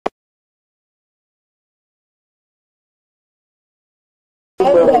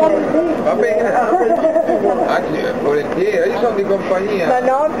Va bene. Volentieri, io sono di compagnia. Ma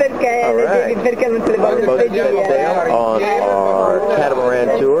no, perché non te le voglio on our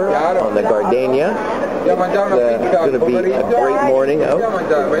catamaran tour on the Gardenia. It's going to be a great morning out. It's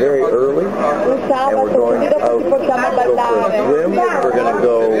very early, and we're going out to go for a swim. We're going to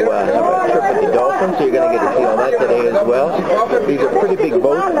go have a trip with the dolphins, so you're going to get to see all that today as well. These are pretty big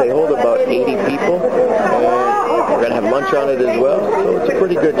boats. They hold about 80 people, and we're going to have lunch on it as well. So it's a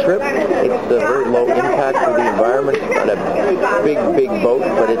pretty good trip. It's a very low impact for the environment. It's not a big boat,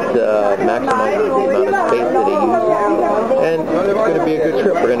 but it maximizes the amount of space that it uses. And it's going to be a good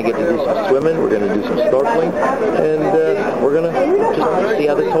trip. We're going to get to do some swimming. We're going to do some snorkeling, and we're going to just see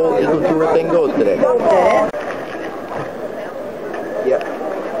how this whole eco tour thing goes today. Yeah.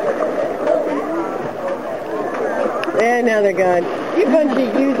 And now they're gone. You bunch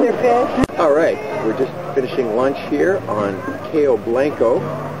of user fish. All right, we're just finishing lunch here on Cayo Blanco.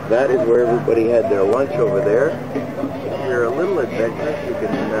 That is where everybody had their lunch over there. If you're a little adventurous, you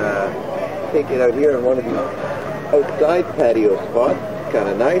can take it out here in one of these outside patio spots. It's kind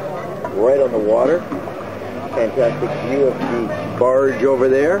of nice, right on the water. Fantastic view of the barge over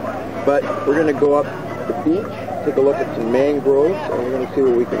there. But we're going to go up the beach, take a look at some mangroves, and we're going to see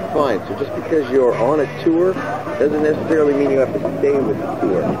what we can find. So just because you're on a tour doesn't necessarily mean you have to stay with the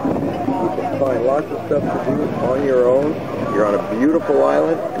tour. You can find lots of stuff to do on your own. You're on a beautiful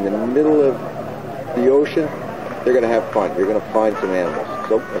island in the middle of the ocean. You're going to have fun. You're going to find some animals.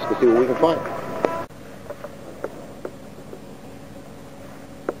 So let's go see what we can find.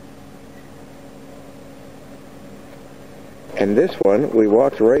 And this one, we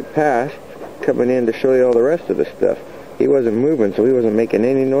walked right past, coming in to show you all the rest of the stuff. He wasn't moving, so he wasn't making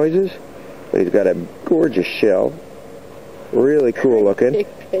any noises, but he's got a gorgeous shell, really cool looking, Big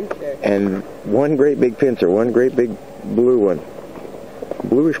pincer. and one great big pincer, one great big blue one,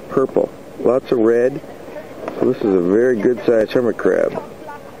 bluish purple, lots of red. So this is a very good sized hermit crab.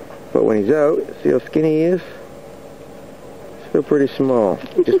 But when he's out, see how skinny he is? Still pretty small.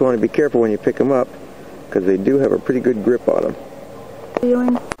 Just want to be careful when you pick him up, because they do have a pretty good grip on them.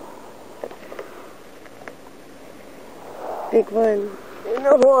 Big one. And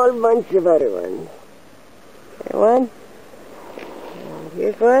a whole bunch of other ones. There one. And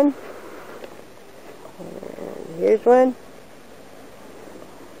here's one. And here's one.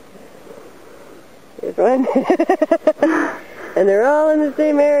 Here's one. And they're all in the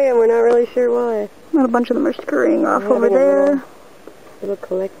same area, and we're not really sure why. And a bunch of them are scurrying off over there. Little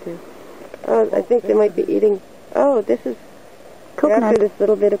collective. Oh, I think they might be eating. Oh, this is Coconut. after this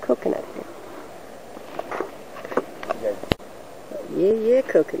little bit of coconut. Yeah,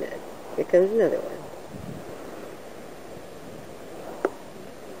 coconut. Here comes another one.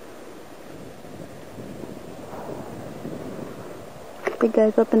 Big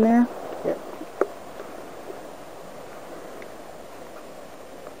guys up in there. Yep.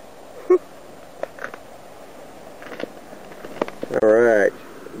 All right,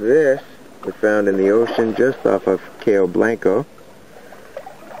 this we found in the ocean just off of Cayo Blanco.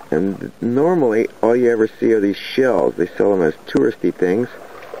 And normally, all you ever see are these shells. They sell them as touristy things.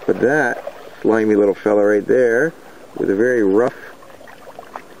 But that slimy little fella right there, with a very rough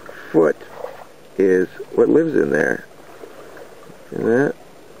foot, is what lives in there. And that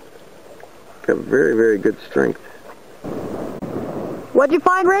got very, very good strength. What'd you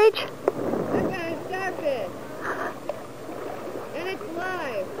find, Rach? I got a starfish. And it's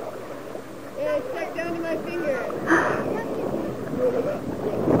live. And it's stuck down to my finger.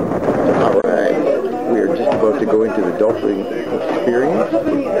 Alright, we are just about to go into the dolphin experience.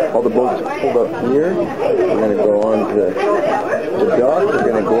 All the boats are pulled up here. We're going to go on to the dock. We're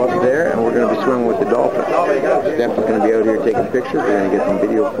going to go up there, and we're going to be swimming with the dolphins. Steph's going to be out here taking pictures. We're going to get some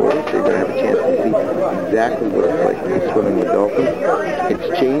video for you, so you're going to have a chance to see exactly what it's like to be swimming with dolphins. It's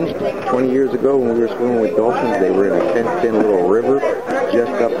changed. 20 years ago, when we were swimming with dolphins, they were in a fenced-in little river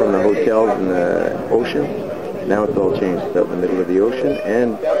just up from the hotels in the ocean. Now it's all changed. It's out in the middle of the ocean,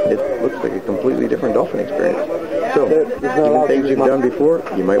 and it looks like a completely different dolphin experience. So, even things you've done before,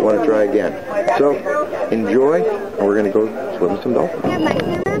 you might want to try again. So, enjoy, and we're going to go swim with some dolphins.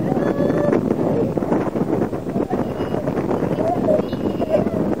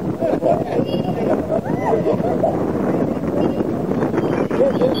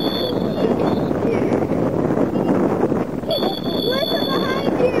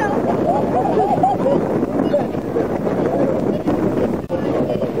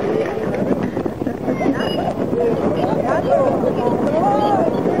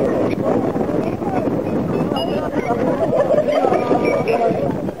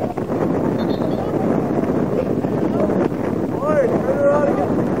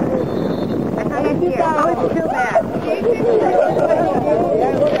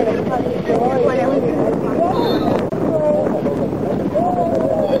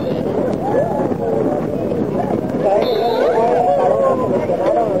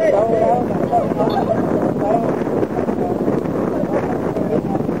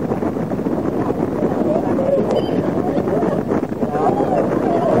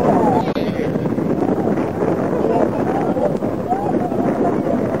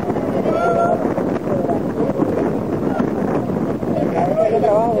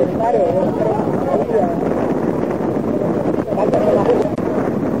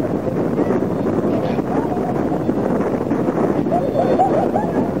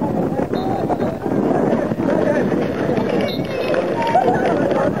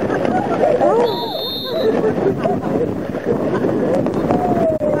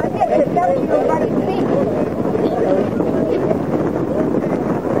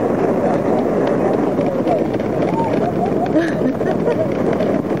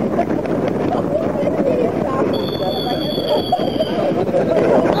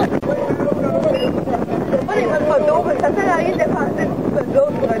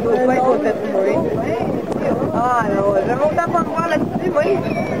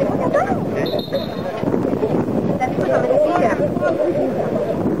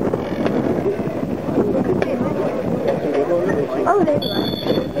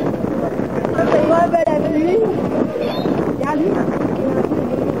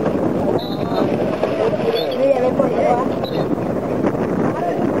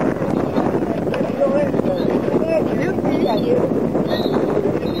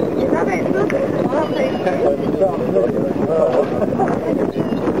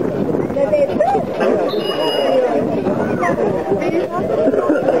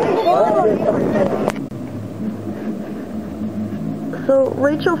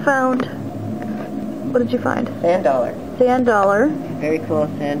 Rachel found, what did you find? Sand dollar. Sand dollar. Very cool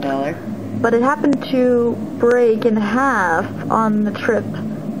sand dollar. But it happened to break in half on the trip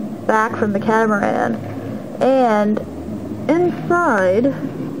back from the catamaran. And inside, a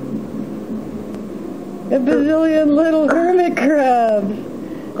bazillion little hermit crabs.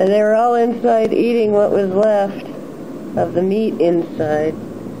 And they were all inside eating what was left of the meat inside.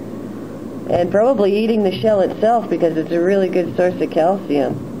 And probably eating the shell itself because it's a really good source of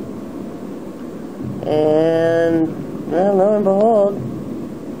calcium. And, well, lo and behold,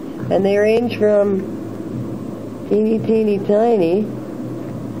 and they range from teeny, teeny, tiny,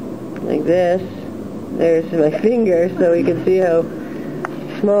 like this. There's my finger so we can see how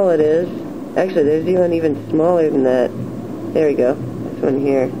small it is. Actually, there's even smaller than that. There we go. This one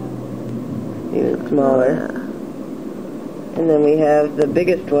here. Even smaller. And then we have the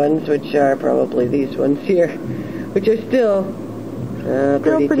biggest ones, which are probably these ones here, which are still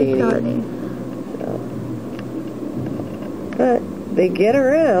pretty teeny. tiny. So. But they get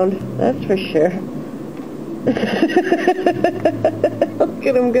around, that's for sure. Look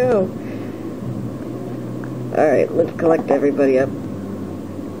at them go. Alright, let's collect everybody up.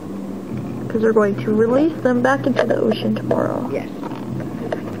 Because we're going to release them back into the ocean tomorrow. Yes.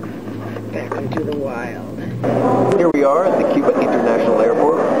 Back into the wild. Here we are at the Cuba International Airport.